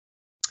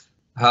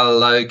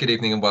Hello, good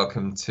evening and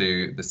welcome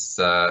to this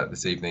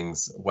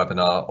evening's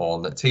webinar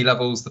on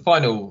T-levels, the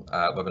final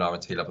webinar on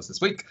T-levels this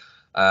week,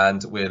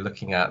 and we're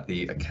looking at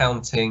the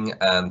accounting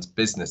and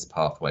business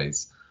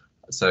pathways.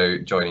 So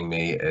joining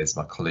me is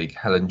my colleague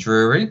Helen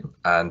Drury,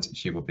 and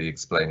she will be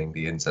explaining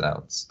the ins and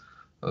outs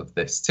of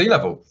this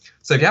T-level.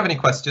 So if you have any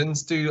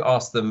questions, do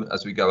ask them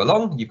as we go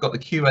along. You've got the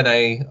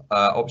Q&A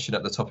option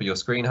at the top of your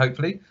screen,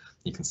 hopefully.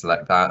 You can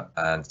select that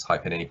and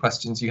type in any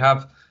questions you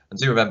have. And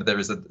do remember there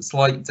is a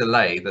slight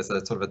delay. There's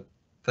a sort of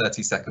a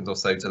 30-second or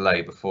so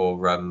delay before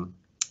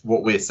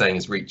what we're saying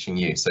is reaching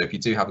you. So if you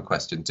do have a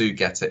question, do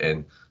get it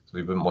in. So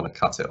we wouldn't want to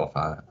cut it off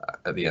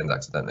at the end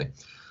accidentally.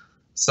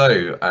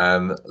 So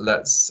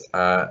let's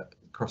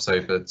cross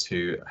over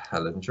to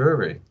Helen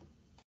Drury.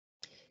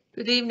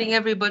 Good evening,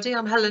 everybody.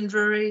 I'm Helen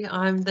Drury.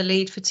 I'm the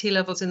lead for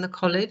T-levels in the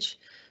college.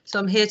 So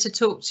I'm here to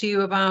talk to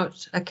you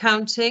about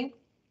accounting,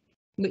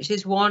 which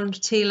is one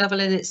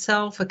T-level in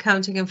itself,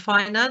 accounting and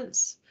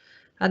finance.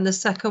 And the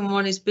second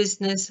one is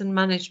business and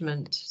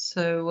management.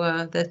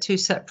 So they're two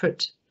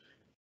separate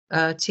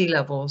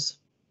T-levels.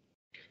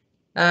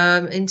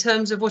 In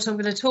terms of what I'm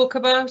going to talk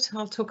about,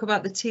 I'll talk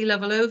about the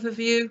T-level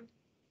overview,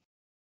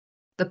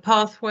 the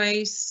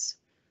pathways,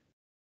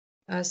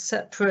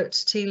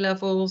 separate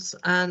T-levels,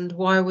 and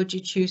why would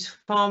you choose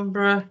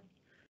Farnborough,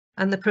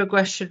 and the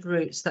progression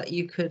routes that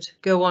you could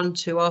go on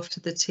to after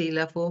the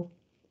T-level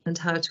and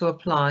how to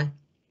apply.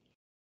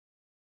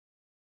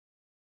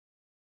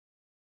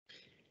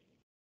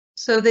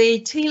 So the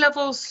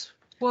T-levels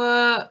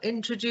were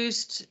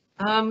introduced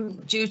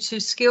due to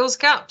skills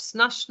gaps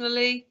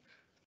nationally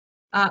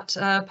at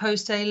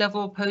post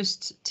A-level,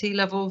 post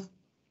T-level,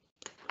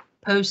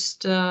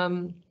 post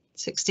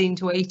 16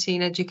 to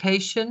 18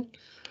 education.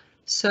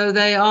 So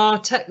they are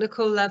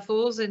technical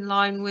levels in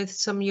line with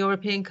some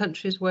European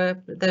countries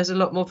where there's a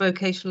lot more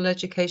vocational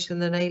education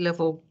than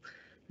A-level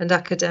and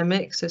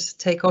academics. So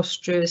take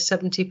Austria is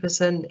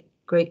 70%,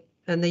 great,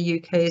 and the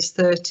UK is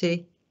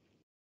 30.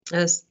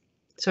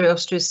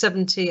 Austria is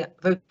 70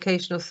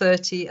 vocational,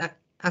 30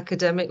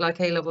 academic like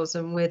A-levels,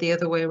 and we're the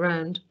other way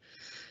around.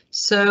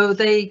 So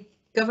the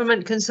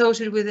government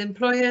consulted with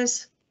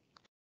employers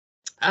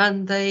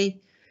and they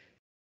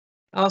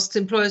asked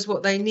employers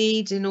what they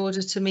need in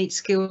order to meet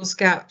skills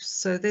gaps.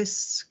 So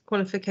this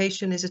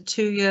qualification is a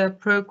 2-year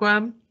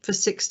programme for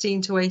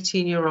 16 to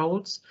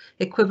 18-year-olds,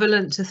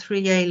 equivalent to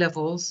 3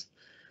 A-levels,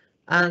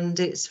 and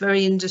it's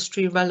very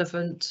industry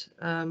relevant,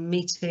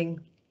 meeting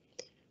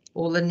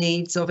all the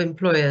needs of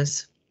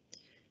employers.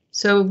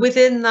 So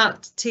within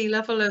that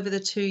T-level over the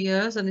 2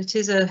 years, and it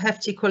is a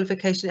hefty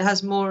qualification, it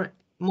has more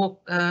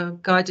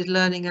guided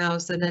learning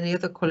hours than any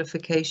other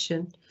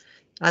qualification,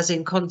 as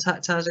in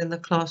contact hours in the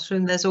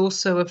classroom. There's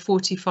also a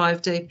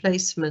 45-day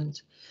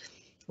placement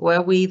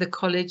where we, the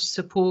college,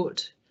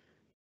 support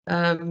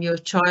your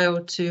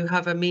child to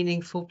have a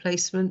meaningful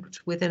placement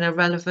within a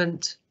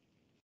relevant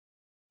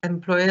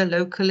employer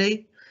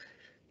locally,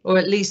 or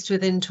at least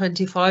within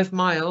 25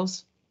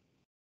 miles.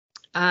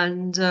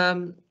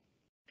 And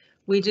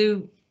we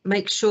do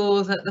make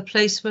sure that the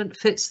placement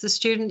fits the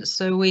students.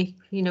 So we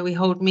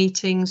hold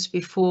meetings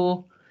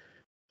before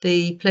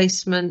the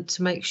placement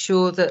to make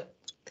sure that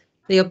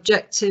the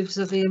objectives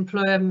of the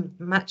employer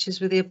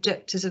matches with the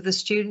objectives of the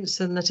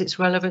students and that it's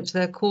relevant to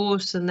their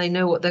course and they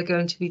know what they're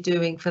going to be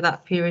doing for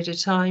that period of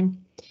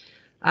time,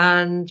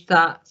 and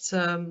that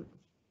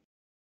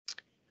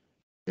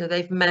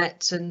they've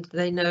met and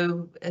they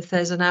know if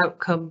there's an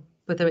outcome,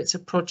 whether it's a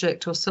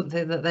project or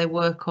something that they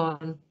work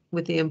on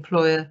with the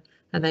employer,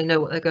 and they know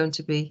what they're going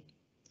to be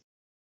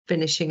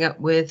finishing up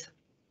with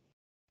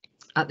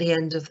at the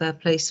end of their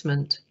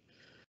placement.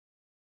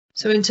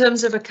 So in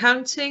terms of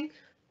accounting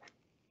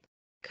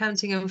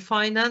and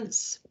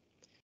finance,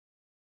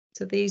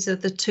 so these are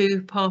the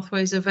two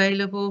pathways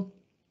available.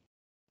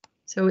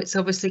 So it's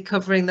obviously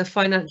covering the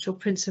financial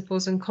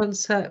principles and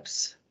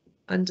concepts,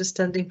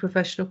 understanding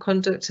professional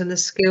conduct and the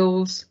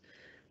skills,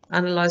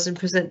 analyse and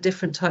present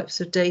different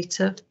types of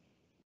data.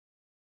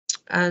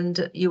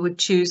 And you would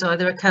choose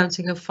either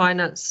accounting or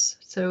finance.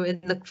 So in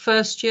the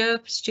first year,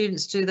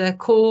 students do their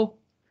core.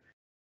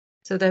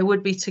 So they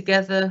would be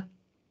together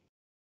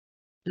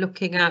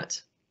looking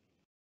at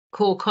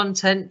core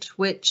content,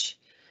 which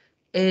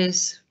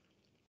is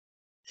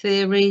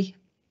theory,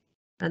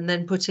 and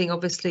then putting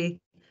obviously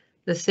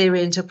the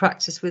theory into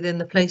practice within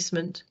the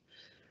placement.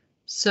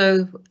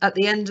 So at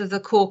the end of the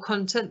core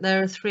content,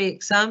 there are 3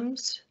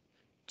 exams.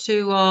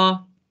 2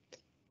 are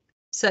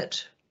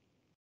set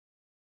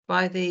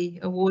by the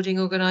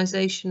awarding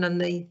organisation, and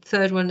the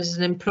third one is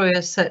an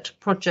employer set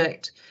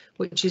project,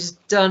 which is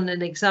done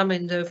and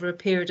examined over a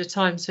period of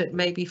time. So it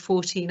may be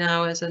 14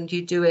 hours and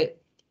you do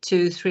it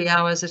 2-3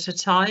 hours at a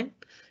time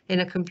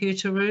in a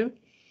computer room.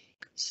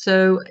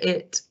 So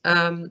it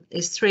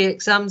is 3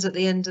 exams at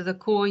the end of the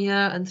core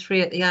year and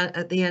 3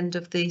 at the end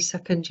of the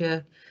second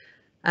year.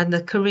 And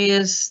the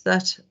careers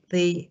that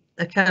the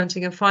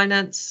accounting and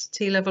finance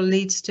T-level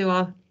leads to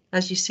are,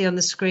 as you see on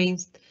the screen,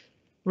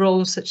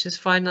 roles such as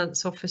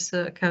finance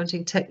officer,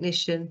 accounting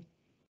technician,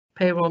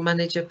 payroll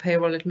manager,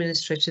 payroll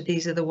administrator.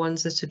 These are the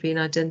ones that have been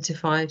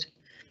identified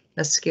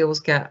as skills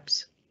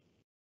gaps.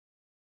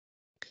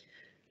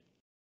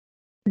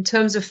 In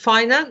terms of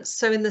finance,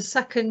 so in the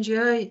second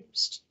year,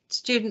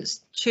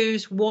 students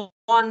choose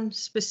one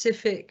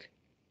specific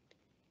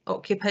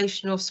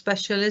occupational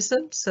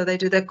specialism. So they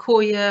do their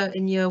core year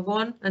in year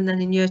 1, and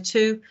then in year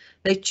 2,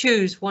 they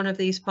choose one of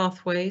these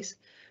pathways: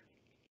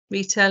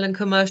 retail and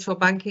commercial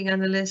banking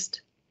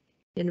analyst,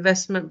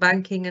 investment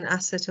banking and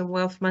asset and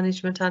wealth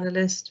management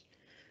analyst,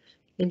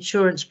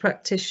 insurance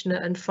practitioner,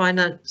 and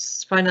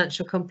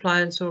financial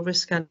compliance or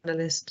risk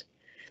analyst.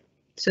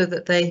 So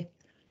that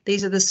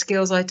these are the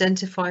skills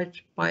identified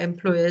by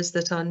employers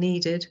that are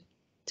needed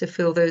to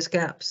fill those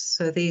gaps.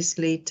 So these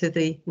lead to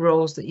the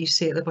roles that you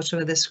see at the bottom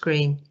of the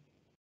screen.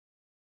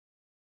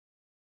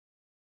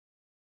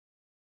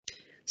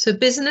 So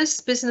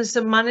business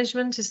and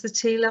management is the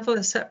T level,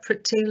 a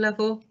separate T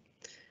level.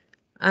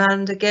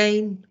 And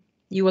again,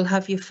 you will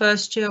have your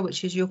first year,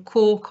 which is your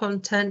core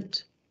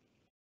content.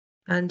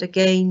 And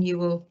again, you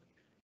will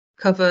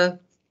cover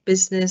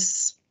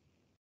business,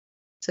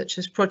 such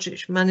as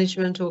project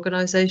management,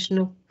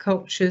 organisational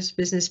cultures,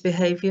 business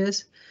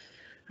behaviours,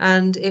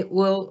 and it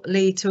will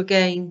lead to,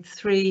 again,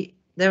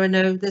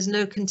 there's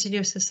no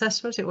continuous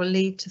assessment. It will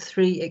lead to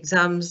 3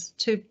 exams,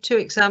 two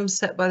exams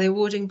set by the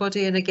awarding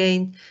body, and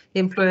again the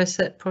employer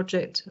set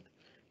project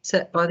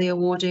set by the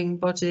awarding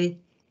body,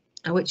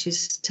 which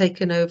is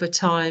taken over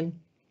time,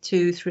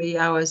 2-3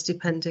 hours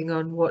depending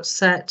on what's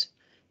set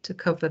to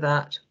cover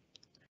that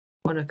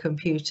on a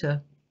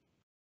computer.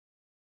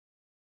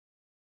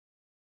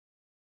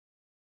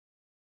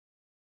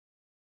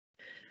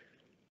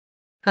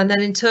 And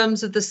then in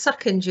terms of the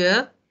second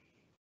year,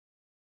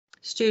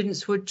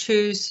 students would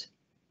choose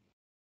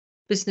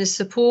business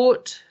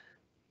support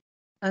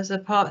as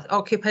a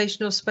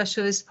occupational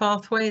specialist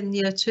pathway in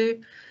year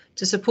 2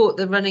 to support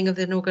the running of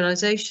an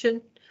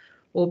organisation,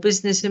 or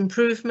business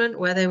improvement,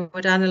 where they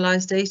would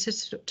analyse data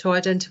to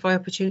identify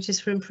opportunities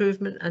for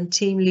improvement, and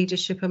team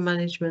leadership and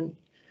management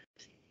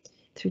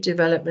through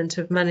development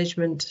of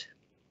management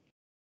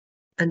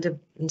and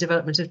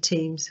development of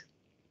teams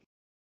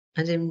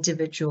and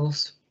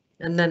individuals.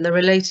 And then the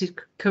related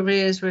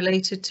careers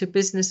related to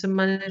business and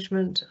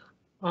management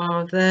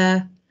are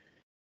there,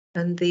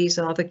 and these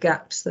are the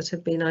gaps that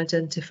have been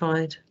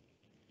identified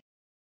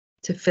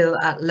to fill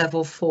at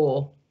level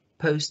 4,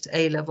 post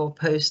A level,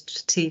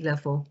 post T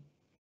level.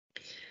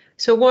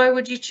 So why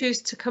would you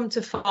choose to come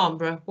to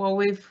Farnborough? Well,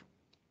 we're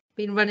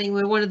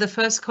one of the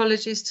first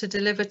colleges to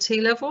deliver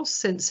T levels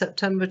since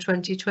September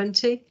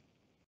 2020.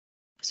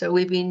 So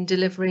we've been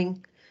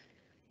delivering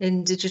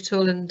in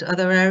digital and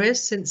other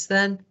areas since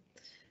then.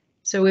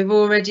 So we've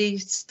already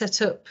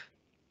set up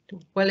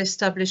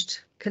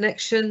well-established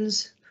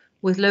connections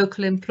with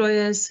local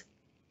employers.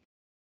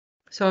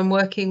 So I'm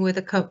working with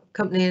a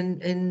company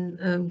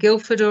in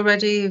Guildford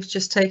already, who've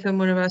just taken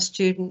one of our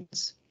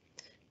students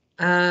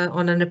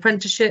on an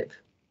apprenticeship,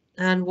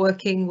 and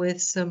working with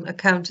some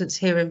accountants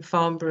here in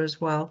Farnborough as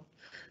well,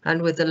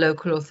 and with the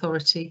local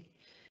authority.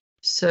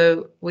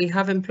 So we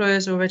have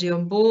employers already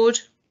on board,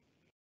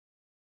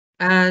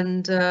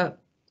 and our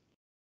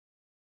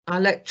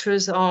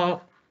lecturers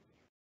are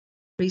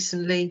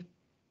recently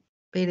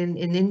been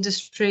in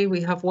industry.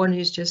 We have one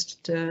who's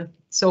just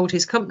sold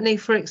his company,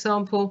 for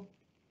example.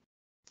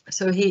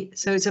 So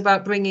it's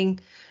about bringing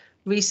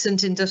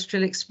recent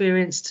industrial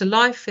experience to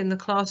life in the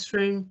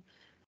classroom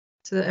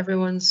so that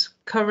everyone's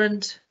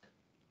current.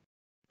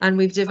 And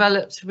we've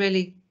developed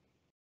really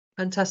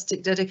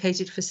fantastic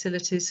dedicated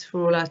facilities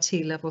for all our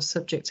T-level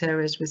subject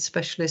areas, with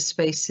specialist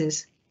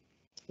spaces,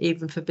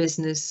 even for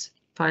business,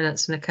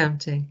 finance and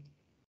accounting.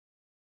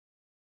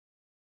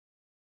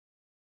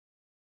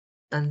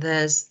 And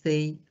there's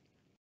the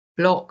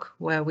block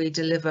where we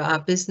deliver our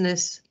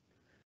business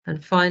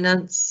and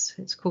finance.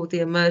 It's called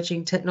the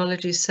Emerging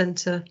Technologies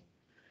Centre,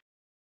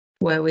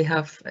 where we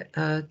have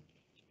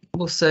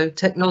also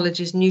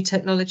technologies, new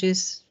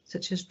technologies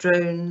such as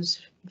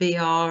drones,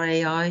 VR,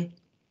 AI,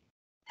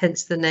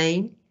 hence the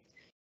name.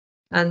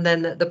 And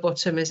then at the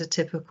bottom is a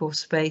typical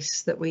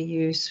space that we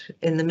use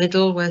in the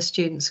middle, where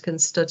students can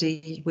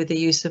study with the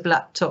use of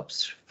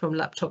laptops from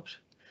laptop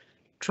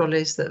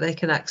trolleys that they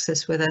can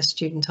access with their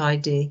student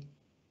ID.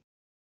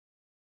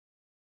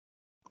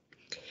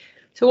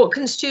 So what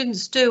can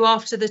students do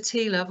after the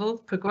T level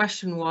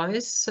progression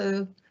wise?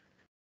 So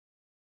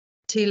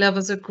T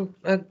levels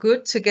are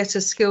good to get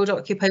a skilled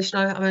occupation.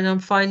 I mean, I'm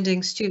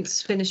finding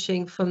students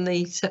finishing from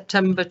the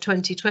September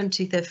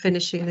 2020, they're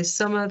finishing this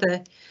summer.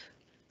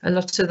 A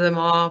lot of them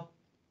are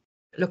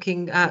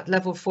looking at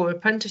level 4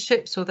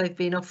 apprenticeships, or they've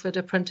been offered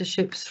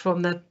apprenticeships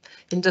from the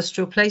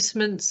industrial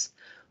placements,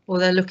 or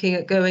they're looking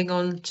at going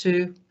on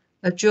to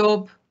a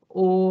job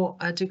or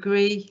a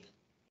degree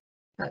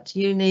at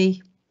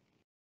uni,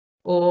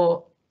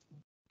 or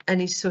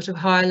any sort of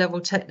higher level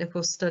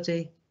technical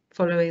study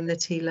following the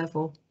T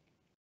level.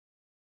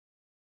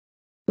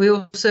 We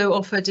also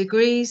offer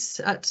degrees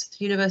at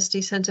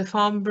University Centre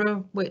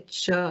Farnborough,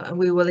 which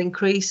we will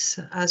increase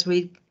as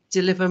we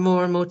deliver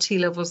more and more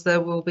T-levels,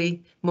 there will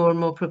be more and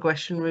more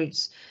progression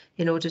routes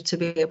in order to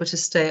be able to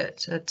stay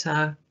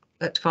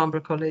at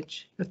Farnborough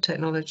College of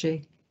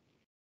Technology.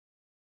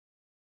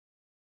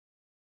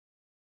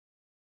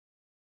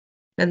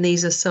 And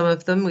these are some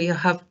of them.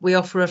 We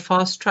offer a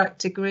fast-track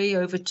degree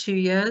over 2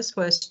 years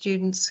where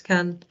students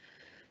can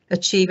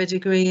achieve a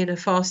degree in a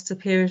faster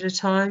period of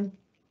time,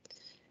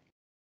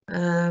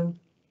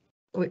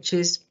 which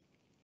is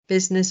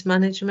business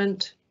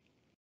management.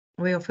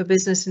 We offer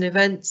business and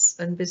events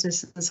and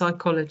business and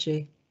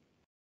psychology.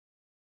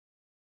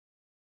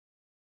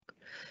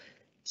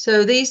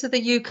 So these are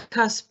the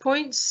UCAS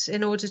points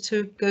in order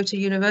to go to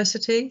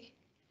university.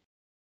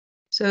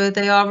 So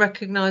they are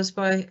recognised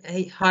by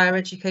higher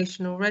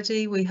education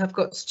already. We have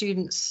got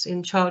students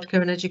in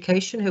childcare and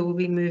education who will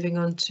be moving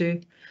on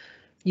to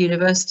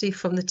university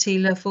from the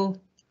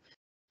T-level.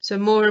 So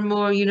more and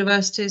more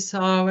universities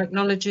are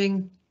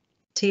acknowledging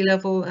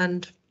T-level,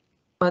 and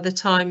by the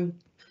time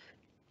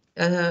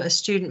a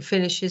student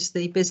finishes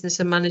the business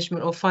and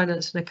management or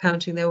finance and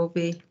accounting, there will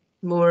be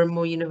more and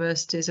more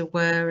universities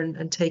aware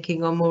and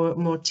taking on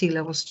more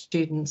T-level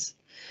students.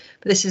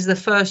 But this is the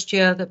first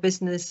year that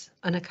business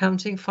and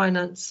accounting,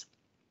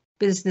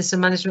 business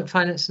and management,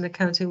 finance and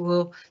accounting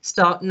will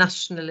start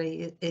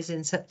nationally. It is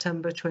in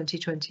September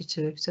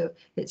 2022, so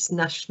it's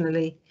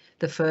nationally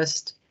the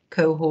first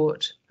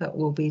cohort that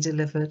will be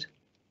delivered.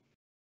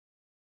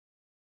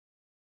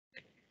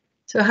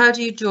 So how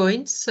do you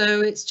join?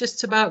 So it's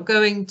just about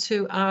going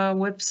to our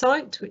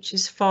website, which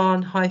is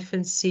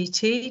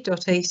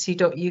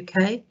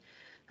farn-ct.ac.uk,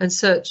 and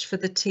search for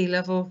the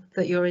T-level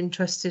that you're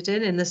interested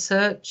in the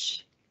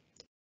search,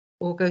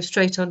 or go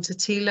straight onto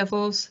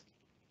T-levels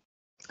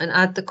and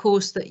add the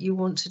course that you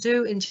want to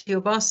do into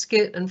your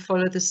basket and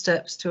follow the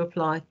steps to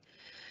apply.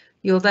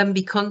 You'll then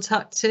be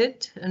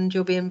contacted and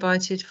you'll be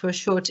invited for a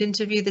short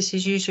interview. This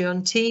is usually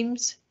on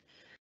Teams.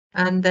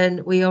 And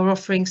then we are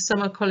offering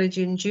summer college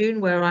in June,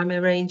 where I'm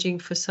arranging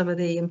for some of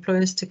the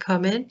employers to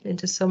come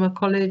into summer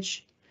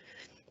college.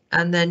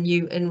 And then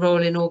you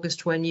enroll in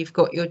August when you've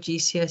got your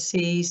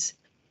GCSEs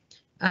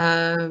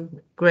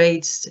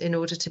grades in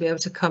order to be able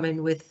to come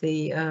in with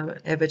the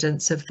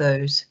evidence of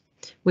those.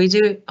 We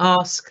do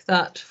ask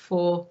that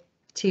for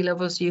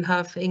T-levels you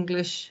have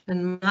English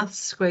and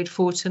maths, grade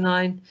 4 to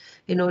 9,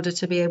 in order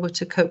to be able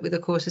to cope with the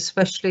course,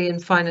 especially in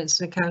finance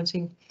and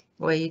accounting,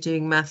 where you're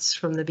doing maths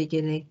from the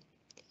beginning.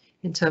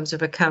 In terms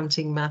of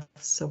accounting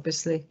maths,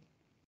 obviously.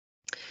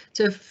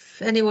 So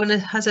if anyone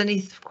has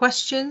any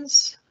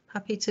questions,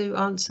 happy to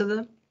answer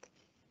them.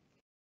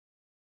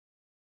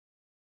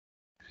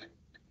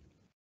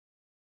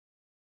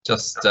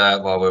 Just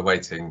while we're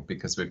waiting,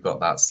 because we've got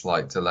that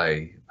slight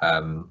delay,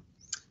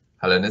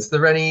 Helen, is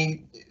there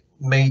any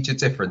major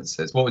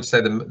differences? What would you say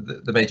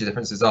the major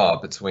differences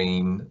are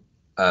between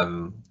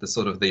the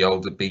sort of the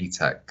older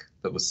BTEC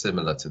that was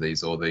similar to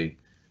these, or the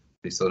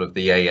sort of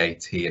the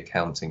AAT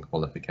accounting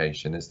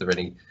qualification? Is there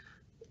any,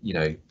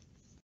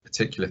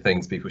 particular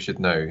things people should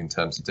know in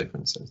terms of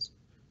differences?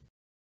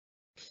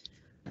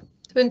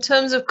 So in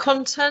terms of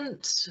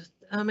content,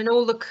 I mean,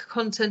 all the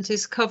content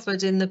is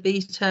covered in the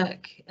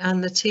BTEC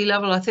and the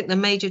T-level. I think the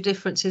major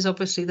difference is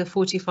obviously the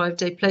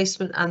 45-day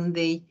placement, and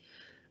the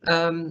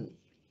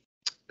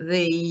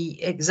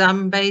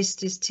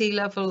exam-based is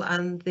T-level,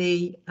 and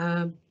the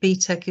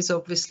BTEC is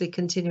obviously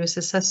continuous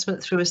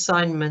assessment through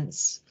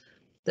assignments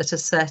that are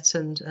set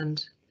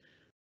and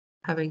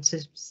having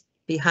to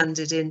be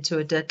handed into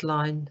a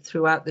deadline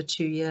throughout the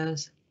 2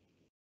 years.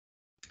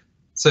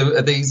 So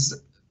are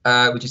these,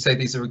 would you say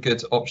these are a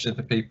good option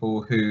for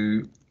people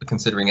who are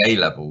considering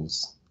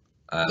A-levels?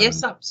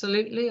 Yes,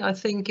 absolutely. I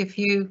think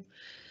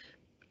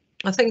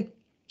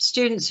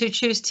students who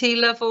choose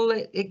T-level,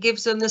 it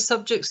gives them the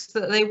subjects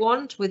that they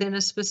want within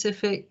a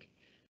specific,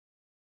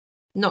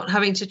 not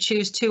having to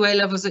choose 2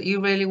 A-levels that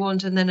you really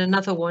want and then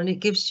another one.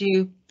 It gives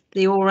you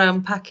the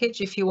all-round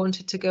package. If you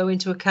wanted to go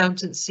into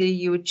accountancy,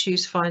 you would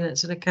choose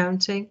finance and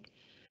accounting.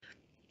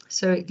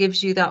 So it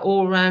gives you that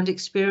all-round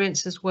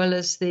experience, as well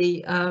as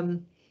the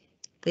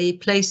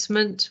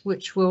placement,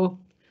 which will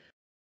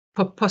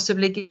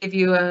possibly give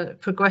you a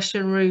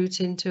progression route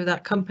into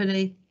that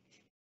company.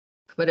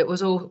 But it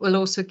will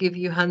also give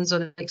you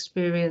hands-on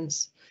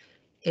experience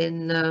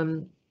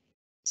in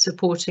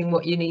supporting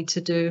what you need to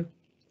do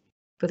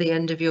for the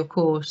end of your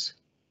course.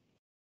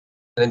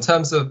 And in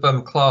terms of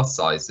class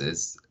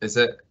sizes, is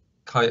it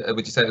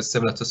would you say it was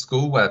similar to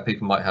school, where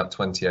people might have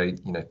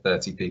 28,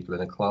 30 people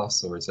in a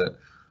class, or is it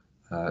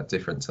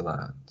different to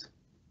that?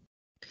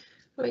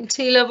 I mean,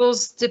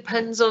 T-levels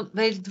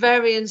they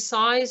vary in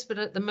size, but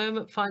at the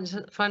moment,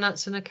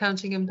 finance and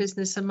accounting and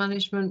business and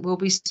management will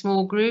be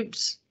small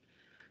groups.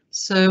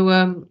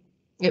 So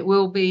it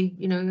will be,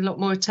 a lot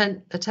more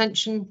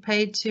attention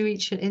paid to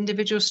each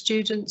individual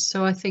student.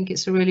 So I think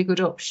it's a really good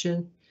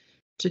option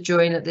to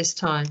join at this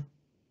time.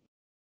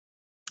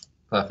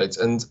 Perfect.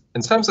 And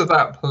in terms of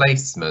that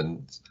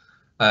placement,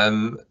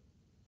 when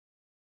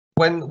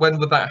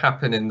would that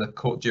happen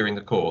during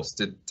the course?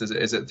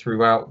 Is it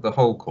throughout the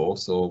whole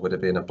course, or would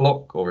it be in a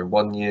block, or in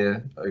 1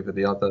 year over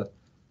the other?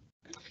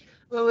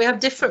 Well, we have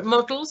different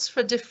models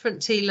for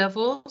different T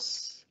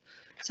levels.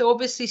 So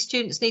obviously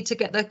students need to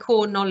get their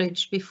core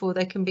knowledge before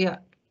they can be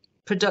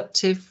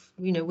productive,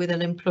 with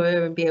an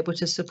employer and be able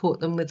to support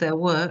them with their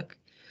work.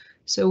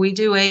 So we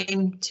do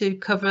aim to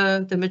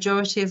cover the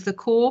majority of the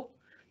core.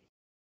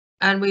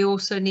 And we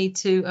also need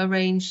to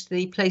arrange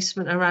the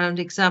placement around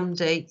exam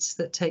dates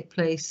that take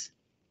place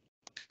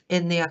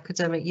in the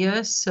academic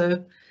year.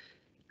 So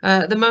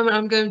at the moment,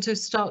 I'm going to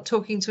start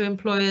talking to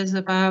employers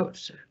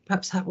about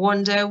perhaps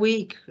 1 day a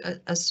week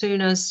as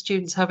soon as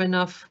students have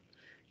enough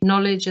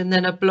knowledge, and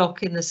then a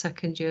block in the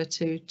second year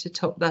to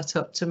top that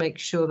up to make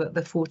sure that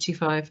the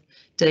 45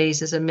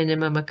 days as a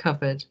minimum are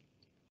covered.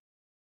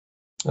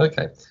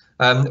 Okay.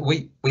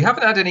 We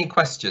haven't had any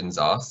questions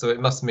asked, so it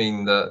must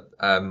mean that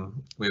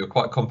we were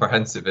quite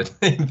comprehensive in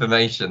the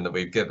information that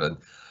we've given.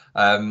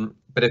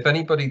 But if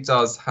anybody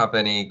does have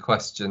any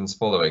questions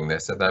following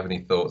this, if they have any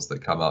thoughts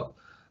that come up,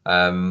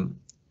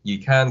 you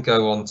can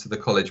go onto the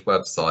college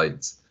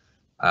website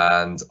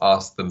and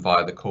ask them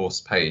via the course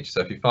page.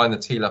 So if you find the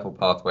T-level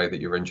pathway that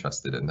you're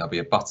interested in, there'll be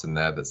a button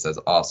there that says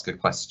ask a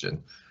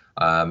question.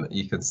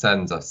 You can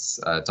send us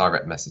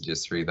direct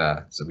messages through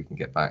there so we can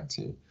get back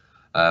to you.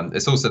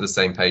 It's also the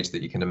same page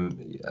that you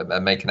can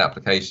make an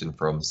application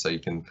from, so you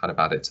can kind of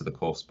add it to the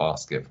course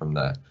basket from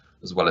there,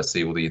 as well as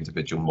see all the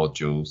individual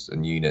modules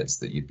and units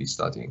that you'd be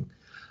studying.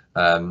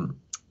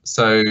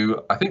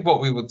 So I think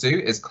what we will do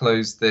is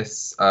close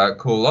this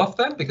call off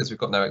then, because we've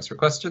got no extra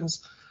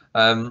questions.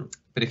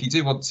 But if you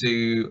do want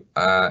to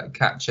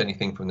catch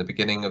anything from the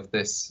beginning of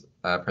this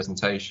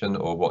presentation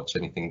or watch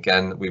anything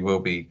again, we will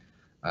be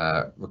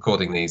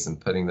recording these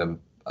and putting them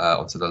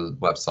onto the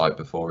website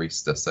before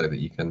Easter, so that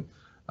you can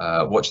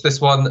watch this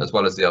one as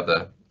well as the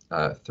other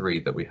 3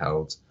 that we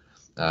held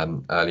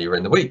earlier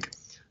in the week.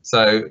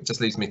 So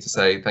just leaves me to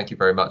say thank you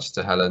very much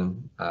to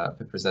Helen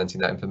for presenting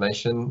that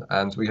information,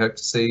 and we hope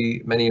to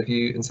see many of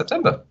you in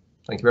September.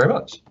 Thank you very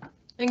much.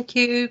 Thank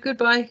you.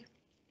 Goodbye.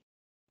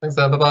 Thanks,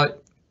 Dan. Bye-bye.